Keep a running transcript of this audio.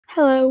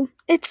Hello,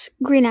 it's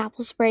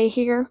greenapplespray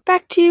here,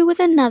 back to you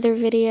with another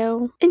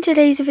video. In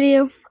today's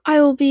video,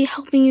 I will be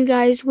helping you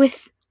guys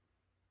with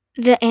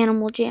the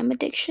animal jam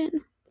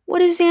addiction.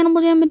 What is the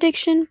animal jam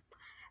addiction?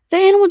 The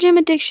animal jam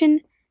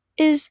addiction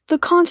is the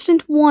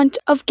constant want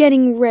of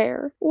getting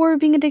rare, or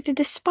being addicted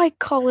to spike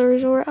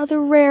collars or other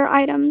rare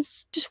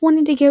items. Just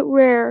wanting to get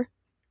rare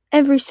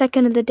every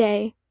second of the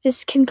day.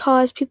 This can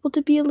cause people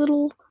to be a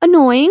little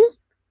annoying,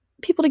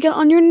 people to get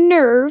on your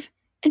nerve,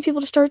 and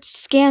people to start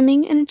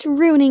scamming, and it's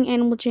ruining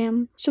Animal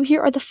Jam. So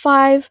here are the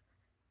 5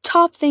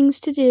 top things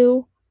to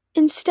do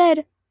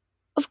instead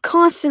of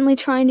constantly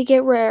trying to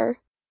get rare.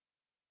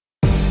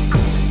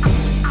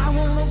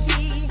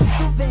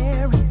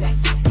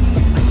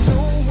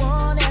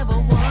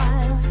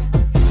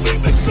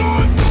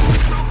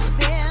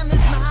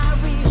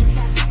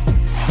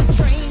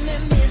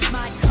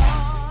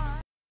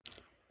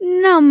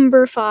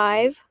 Number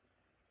 5.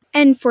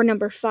 And for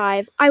number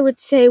 5, I would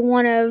say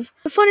one of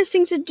the funnest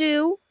things to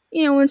do,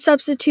 in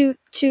substitute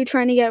to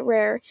trying to get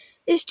rare,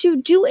 is to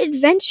do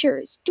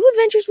adventures. Do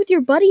adventures with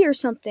your buddy or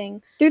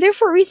something. They're there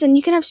for a reason.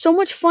 You can have so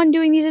much fun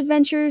doing these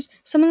adventures.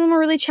 Some of them are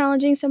really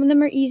challenging, some of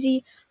them are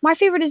easy. My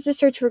favorite is the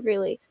search for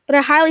Greeley, but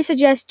I highly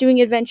suggest doing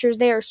adventures.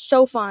 They are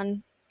so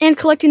fun. And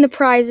collecting the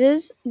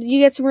prizes. You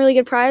get some really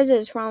good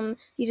prizes from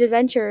these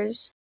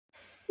adventures.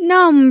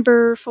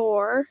 Number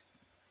 4.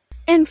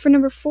 And for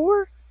number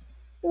 4,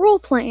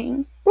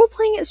 role-playing.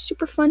 Role-playing is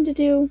super fun to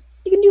do.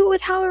 You can do it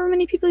with however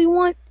many people you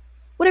want,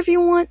 whatever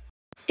you want.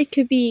 It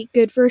could be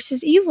good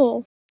versus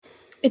evil.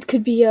 It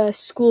could be a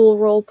school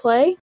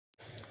role-play.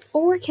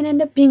 Or it can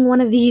end up being one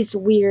of these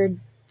weird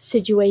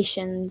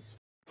situations.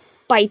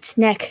 Bites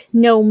neck,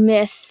 no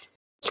miss.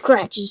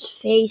 Scratches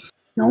face,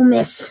 no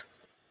miss.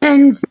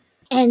 Ends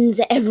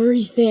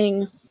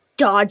everything.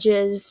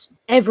 Dodges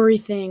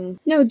everything.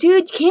 No,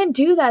 dude, you can't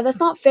do that. That's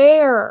not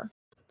fair.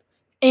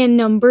 And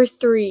number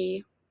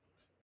 3.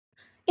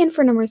 And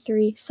for number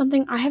 3,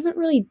 something I haven't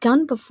really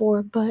done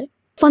before, but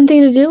fun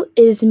thing to do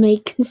is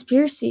make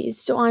conspiracies.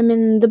 So I'm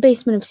in the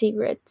basement of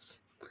secrets.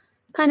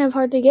 Kind of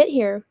hard to get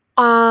here.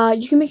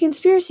 You can make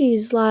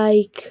conspiracies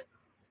like,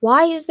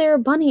 why is there a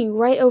bunny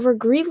right over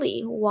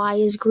Greeley? Why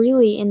is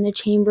Greeley in the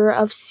Chamber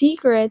of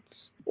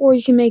Secrets? Or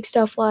you can make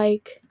stuff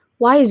like,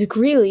 why is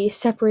Greeley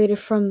separated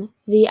from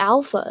the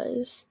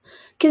alphas?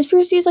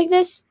 Conspiracies like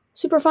this,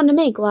 super fun to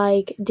make.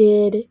 Like,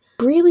 did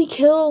Greeley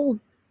kill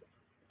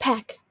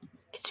Peck?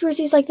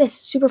 Conspiracies like this,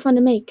 super fun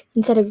to make.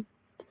 Instead of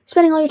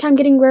spending all your time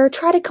getting rare,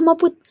 try to come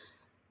up with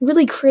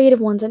really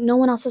creative ones that no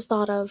one else has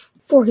thought of.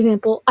 For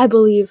example, I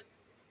believe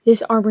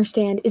this armor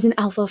stand is an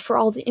alpha for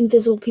all the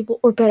invisible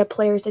people or beta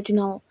players that do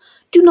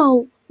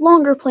no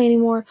longer play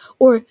anymore.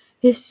 Or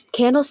this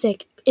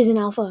candlestick is an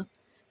alpha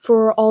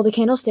for all the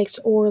candlesticks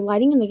or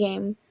lighting in the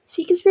game.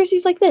 See,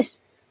 conspiracies like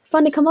this,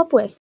 fun to come up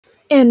with.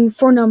 And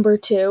for number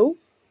 2,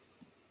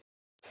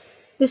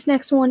 this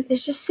next one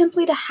is just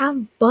simply to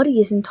have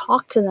buddies and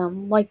talk to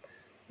them like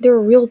they're a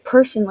real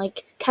person.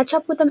 Like, catch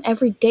up with them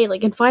every day.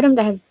 Like, invite them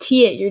to have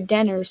tea at your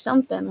dinner or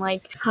something.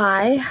 Like,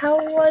 hi,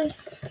 how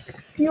was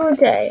your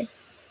day?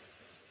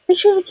 Make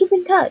sure to keep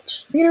in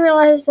touch. You're gonna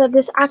realize that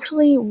this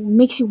actually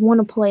makes you want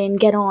to play and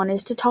get on,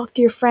 is to talk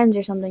to your friends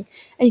or something.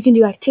 And you can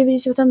do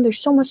activities with them. There's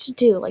so much to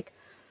do, like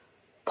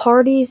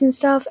parties and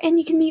stuff. And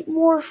you can meet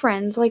more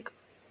friends, like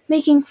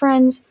making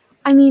friends.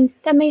 I mean,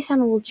 that may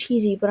sound a little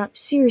cheesy, but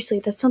seriously,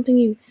 that's something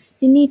you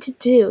need to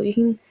do.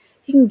 You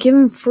can give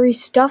them free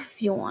stuff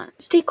if you want.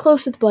 Stay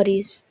close with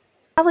buddies.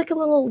 Have like a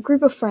little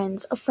group of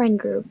friends, a friend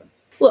group.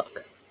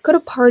 Look, go to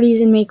parties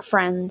and make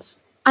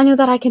friends. I know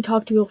that I can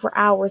talk to people for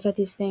hours at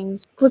these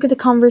things. Look at the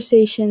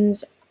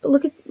conversations.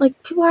 Look at,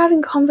 like, people are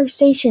having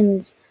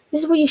conversations. This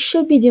is what you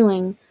should be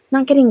doing.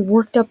 Not getting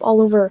worked up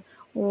all over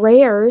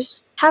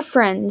rares. Have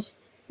friends.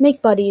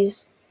 Make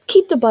buddies.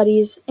 Keep the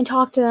buddies and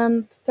talk to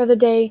them throughout the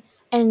day.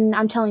 And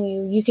I'm telling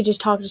you, you could just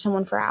talk to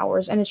someone for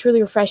hours, and it's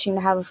really refreshing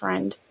to have a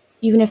friend,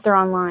 even if they're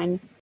online.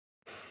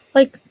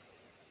 Like,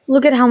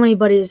 look at how many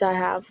buddies I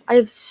have. I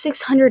have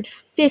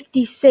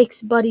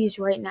 656 buddies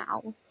right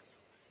now.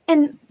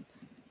 And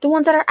the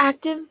ones that are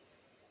active,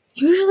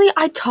 usually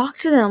I talk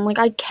to them, like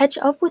I catch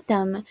up with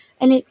them,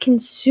 and it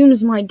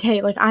consumes my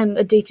day. Like, I'm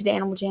addicted to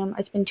Animal Jam.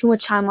 I spend too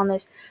much time on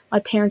this. My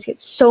parents get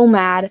so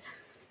mad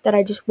that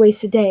I just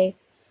waste a day.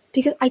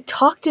 Because I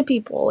talk to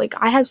people. Like,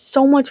 I have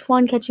so much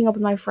fun catching up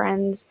with my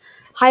friends.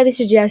 Highly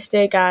suggest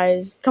it,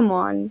 guys. Come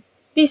on.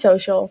 Be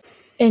social.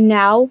 And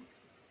now,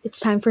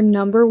 it's time for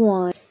number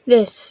 1.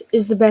 This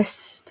is the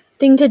best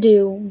thing to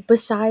do,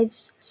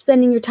 besides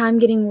spending your time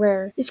getting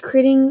rare, is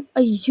creating a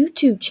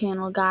YouTube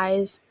channel,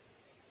 guys.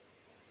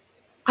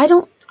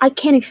 I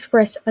can't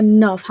express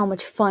enough how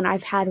much fun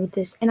I've had with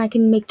this, and I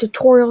can make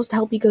tutorials to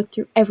help you go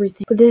through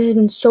everything. But this has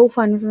been so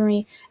fun for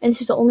me, and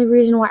this is the only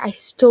reason why I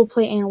still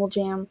play Animal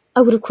Jam. I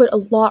would have quit a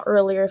lot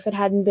earlier if it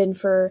hadn't been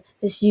for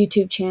this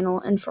YouTube channel,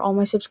 and for all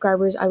my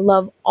subscribers. I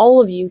love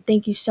all of you.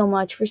 Thank you so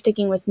much for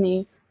sticking with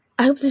me.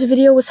 I hope this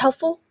video was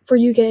helpful for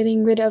you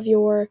getting rid of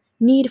your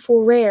need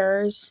for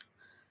rares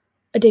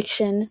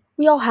addiction.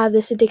 We all have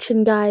this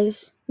addiction,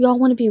 guys. We all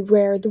want to be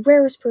rare, the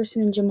rarest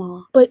person in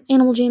Jamaa. But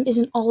Animal Jam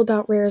isn't all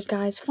about rares,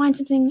 guys. Find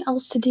something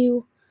else to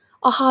do,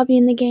 a hobby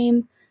in the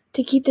game,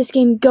 to keep this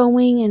game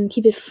going and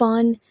keep it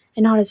fun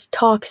and not as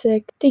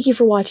toxic. Thank you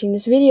for watching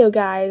this video,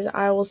 guys.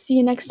 I will see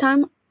you next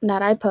time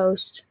that I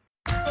post.